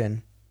your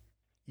burden.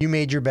 You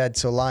made your bed,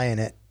 so lie in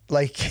it.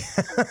 Like,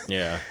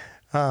 yeah.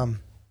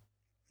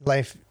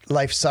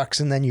 life sucks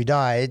and then you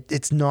die.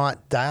 It's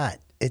not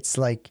that. It's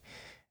like,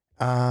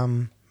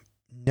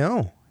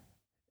 no,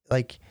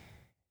 like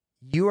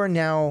you are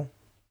now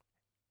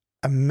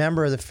a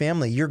member of the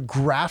family. You're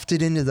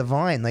grafted into the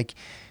vine. Like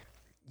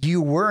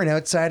you were an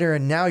outsider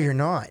and now you're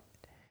not.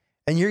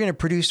 And you're going to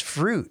produce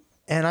fruit.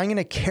 And I'm going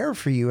to care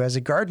for you as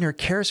a gardener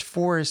cares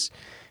for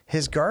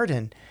his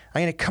garden.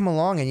 I'm going to come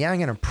along and I'm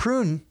going to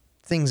prune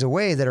things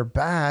away that are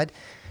bad,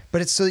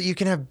 but it's so that you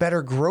can have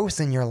better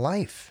growth in your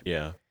life.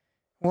 Yeah.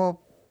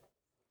 Well,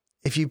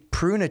 if you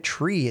prune a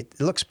tree, it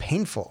looks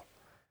painful.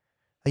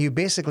 You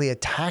basically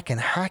attack and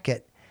hack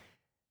it.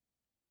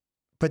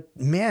 But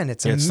man,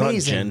 it's amazing.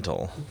 It's not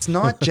gentle. It's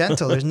not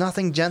gentle. There's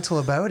nothing gentle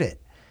about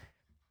it.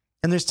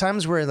 And there's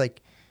times where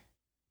like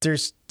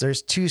there's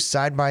two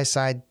side by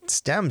side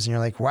stems and you're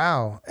like,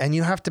 wow. And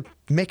you have to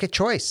make a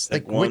choice.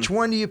 Like which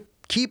one do you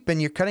keep? And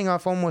you're cutting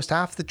off almost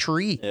half the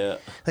tree. Yeah.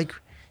 Like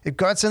if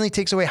God suddenly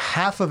takes away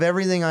half of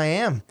everything I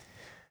am,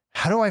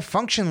 how do I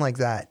function like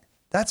that?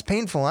 That's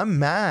painful. I'm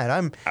mad.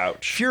 I'm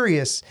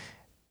furious.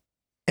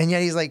 And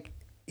yet he's like,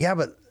 yeah,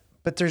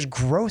 but there's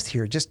growth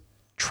here. Just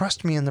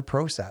trust me in the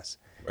process.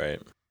 Right.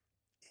 It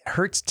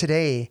hurts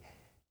today.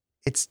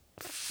 It's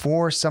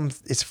for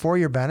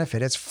your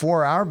benefit. It's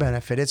for our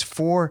benefit. It's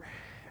for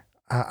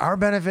our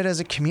benefit as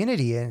a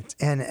community and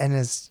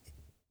as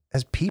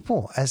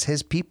people, as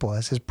his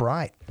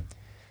bride.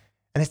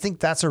 And I think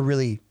that's a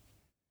really,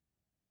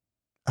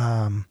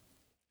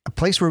 a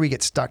place where we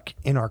get stuck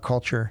in our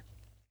culture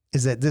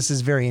is that this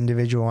is very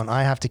individual and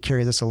I have to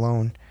carry this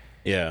alone.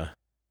 Yeah.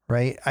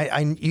 Right.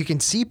 You can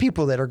see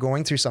people that are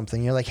going through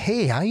something. You're like,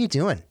 hey, how you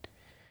doing?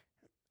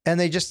 And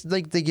they just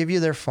like, they give you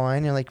their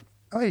fine. You're like,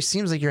 oh, it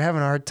seems like you're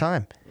having a hard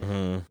time.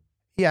 Mm-hmm.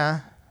 Yeah.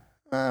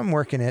 I'm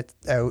working it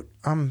out.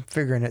 I'm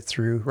figuring it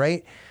through.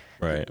 Right.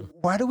 Right.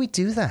 Why do we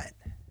do that?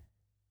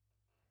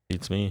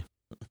 Beats me.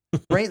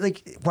 Right.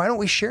 Like, why don't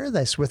we share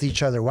this with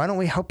each other? Why don't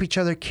we help each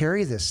other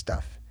carry this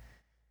stuff?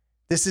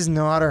 This is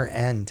not our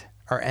end.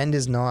 Our end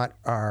is not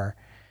our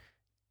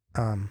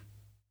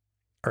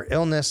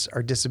illness,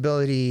 our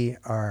disability,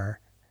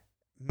 our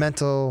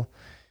mental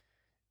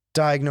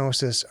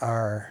diagnosis,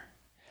 our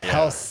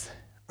health,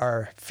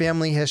 our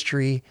family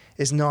history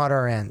is not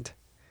our end.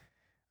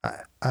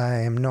 I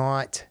am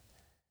not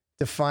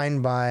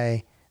defined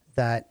by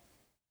that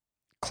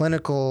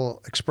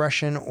clinical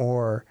expression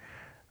or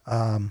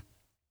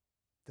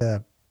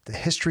the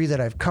history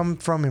that I've come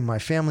from in my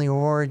family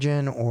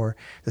origin or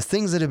the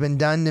things that have been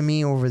done to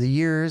me over the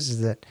years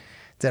that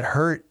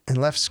hurt and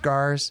left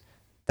scars.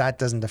 That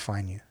doesn't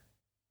define you,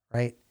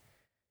 right?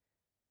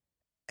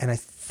 And I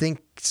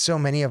think so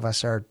many of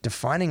us are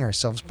defining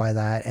ourselves by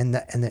that, and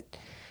that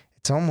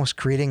it's almost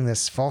creating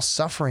this false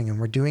suffering, and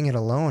we're doing it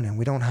alone, and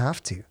we don't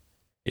have to.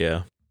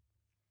 Yeah.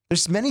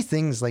 There's many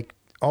things, like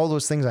all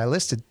those things I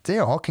listed, they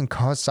all can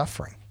cause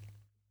suffering.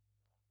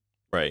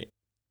 Right.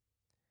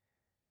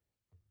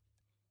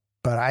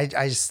 But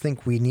I just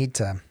think we need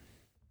to,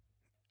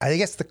 I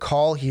guess the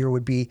call here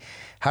would be,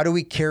 how do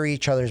we carry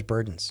each other's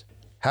burdens?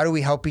 How do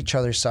we help each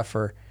other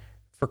suffer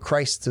for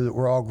Christ so that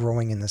we're all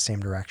growing in the same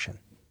direction?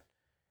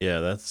 Yeah,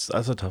 that's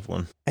a tough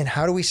one. And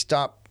how do we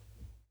stop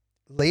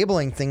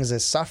labeling things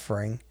as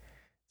suffering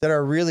that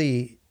are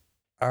really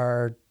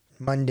our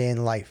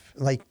mundane life?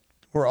 Like,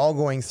 we're all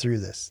going through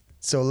this.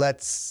 So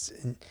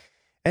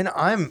and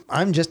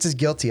I'm just as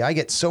guilty. I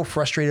get so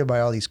frustrated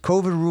by all these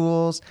COVID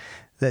rules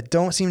that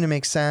don't seem to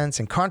make sense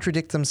and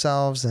contradict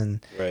themselves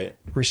and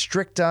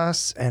restrict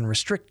us and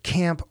restrict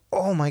camp.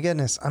 Oh my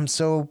goodness.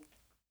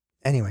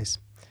 Anyways,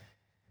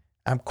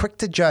 I'm quick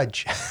to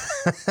judge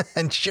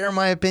and share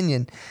my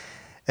opinion.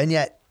 And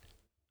yet,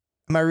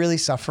 am I really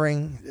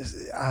suffering?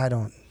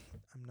 I'm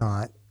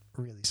not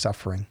really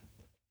suffering.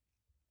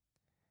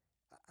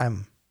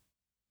 I'm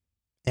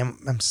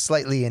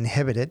slightly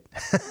inhibited,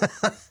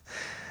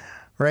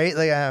 right?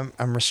 Like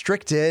I'm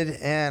restricted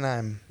and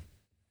I'm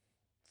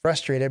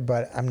frustrated,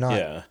 but I'm not.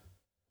 Yeah.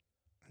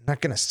 I'm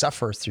not going to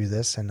suffer through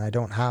this, and I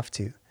don't have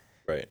to.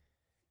 Right.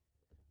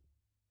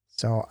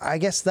 So I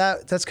guess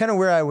that's kind of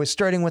where I was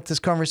starting with this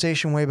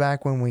conversation way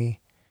back when we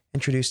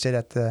introduced it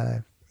at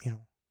the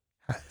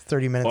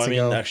 30 minutes ago.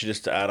 Well, I mean, actually,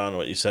 just to add on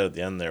what you said at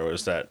the end there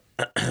was that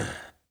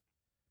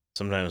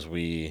sometimes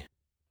we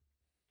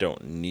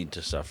don't need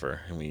to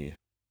suffer, and we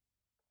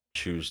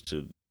choose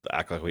to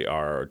act like we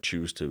are or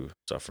choose to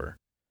suffer.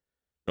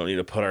 We don't need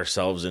to put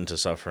ourselves into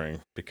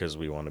suffering because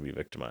we want to be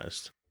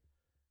victimized.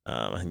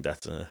 I think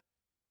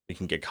we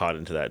can get caught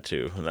into that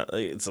too. And that,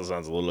 it still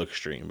sounds a little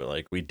extreme, but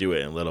like we do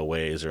it in little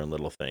ways or in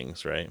little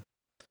things, right?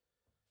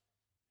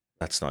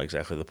 That's not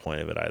exactly the point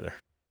of it either.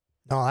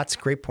 No, that's a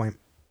great point.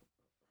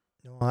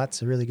 No,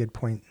 that's a really good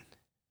point.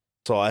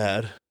 That's all I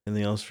had.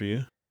 Anything else for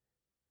you?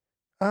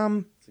 It's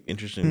an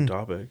interesting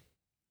topic.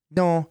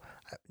 No,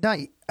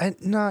 I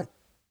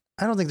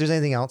don't think there's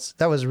anything else.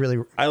 That was really.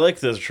 I like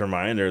this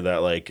reminder that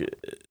like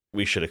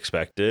we should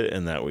expect it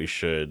and that we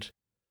should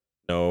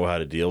know how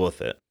to deal with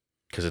it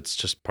because it's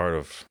just part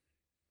of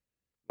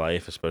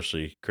life,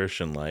 especially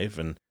Christian life.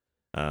 And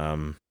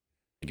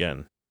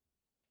again,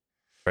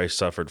 Christ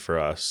suffered for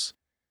us.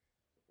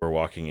 we're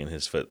walking in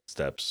his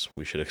footsteps,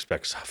 we should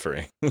expect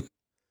suffering.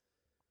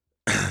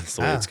 That's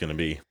the way it's going to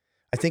be.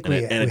 I think And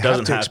it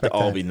doesn't have to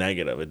all that. be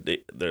negative.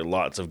 There are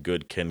lots of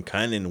good can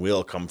and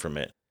will come from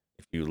it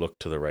if you look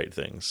to the right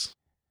things.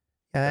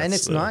 Yeah, and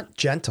it's not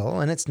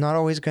gentle, and it's not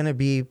always going to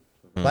be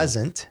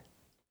pleasant.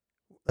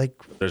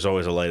 Like, there's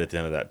always a light at the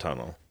end of that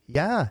tunnel.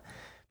 Yeah,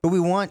 but we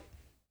want,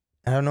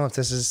 I don't know if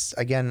this is,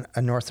 again,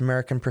 a North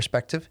American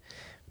perspective.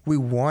 We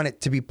want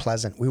it to be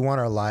pleasant. We want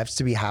our lives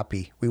to be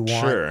happy. We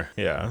want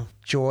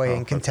joy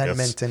and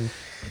contentment and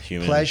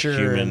pleasure.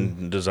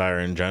 Human desire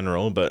in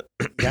general, but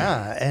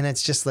yeah, and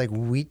it's just like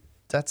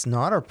that's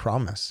not our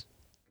promise.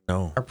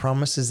 No. Our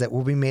promise is that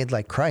we'll be made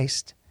like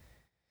Christ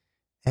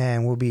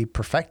and we'll be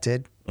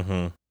perfected.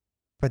 Mm-hmm.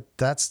 But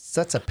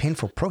that's a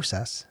painful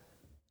process.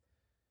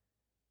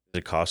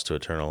 There's a cost to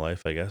eternal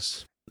life, I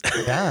guess.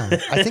 Yeah,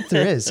 I think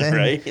there is. And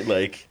right?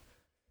 Like,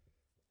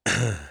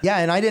 yeah,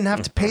 and I didn't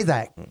have to pay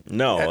that.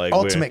 No, like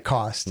ultimate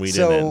cost. We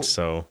didn't.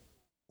 So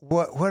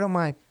what am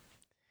I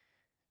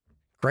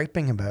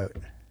griping about?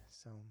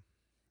 So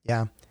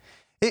yeah,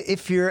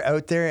 if you're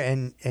out there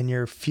and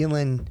you're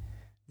feeling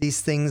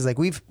these things, like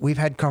we've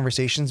had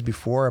conversations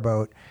before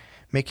about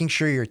making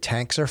sure your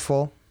tanks are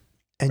full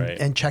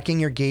and checking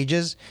your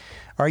gauges.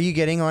 Are you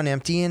getting on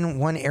empty in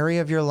one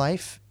area of your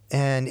life?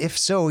 And if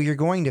so, you're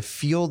going to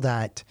feel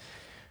that.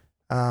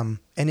 And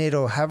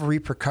it'll have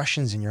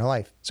repercussions in your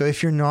life. So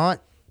if you're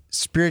not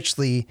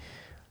spiritually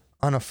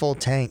on a full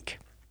tank,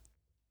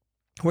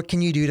 what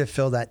can you do to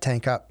fill that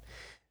tank up?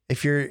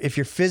 If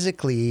you're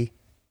physically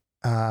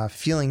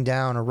feeling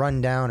down or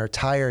run down or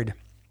tired,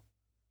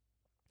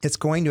 it's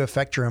going to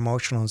affect your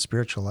emotional and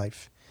spiritual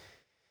life.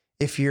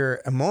 If your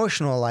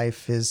emotional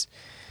life is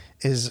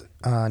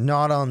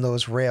not on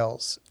those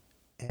rails,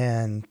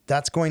 and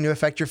that's going to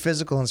affect your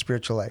physical and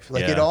spiritual life.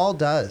 Like it all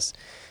does.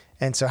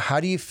 And so how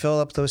do you fill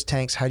up those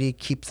tanks? How do you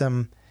keep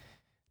them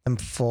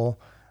full?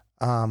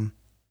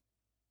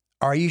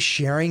 Are you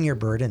sharing your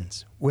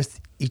burdens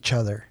with each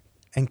other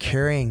and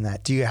carrying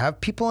that? Do you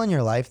have people in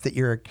your life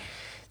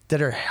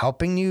that are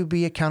helping you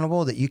be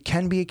accountable, that you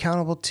can be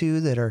accountable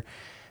to, that are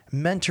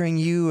mentoring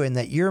you and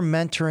that you're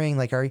mentoring?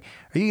 Like, are you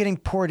getting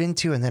poured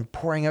into and then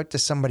pouring out to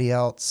somebody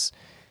else?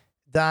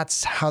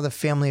 That's how the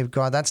family of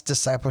God, that's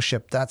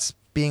discipleship. That's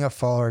being a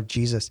follower of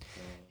Jesus.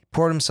 He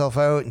poured himself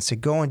out and said,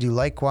 go and do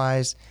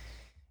likewise.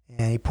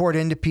 And he poured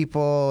into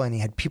people and he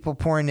had people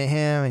pour into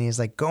him and he's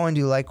like, go and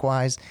do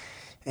likewise.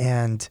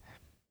 And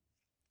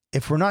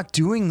if we're not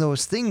doing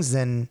those things,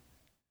 then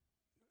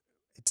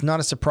it's not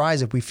a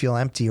surprise if we feel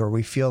empty or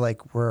we feel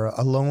like we're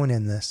alone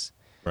in this.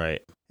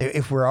 Right.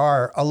 If we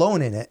are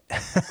alone in it.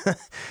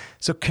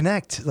 So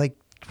connect, like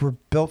we're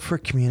built for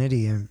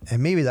community. And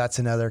maybe that's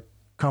another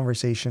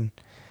conversation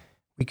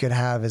we could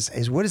have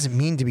is what does it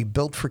mean to be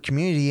built for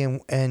community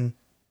and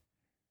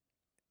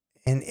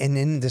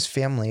in this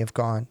family of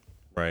God?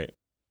 Right.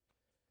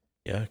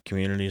 Yeah,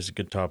 community is a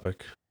good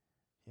topic.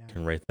 Yeah. You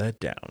can write that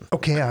down.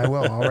 Okay, I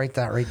will. I'll write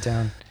that right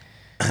down.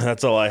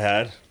 That's all I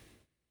had.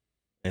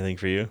 Anything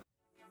for you?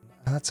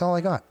 That's all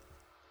I got.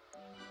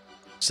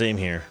 Same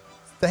here.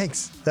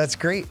 Thanks. That's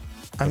great.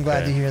 I'm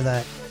glad to hear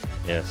that.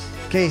 Yes.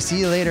 Okay, see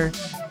you later.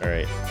 All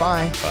right.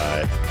 Bye.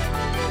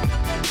 Bye.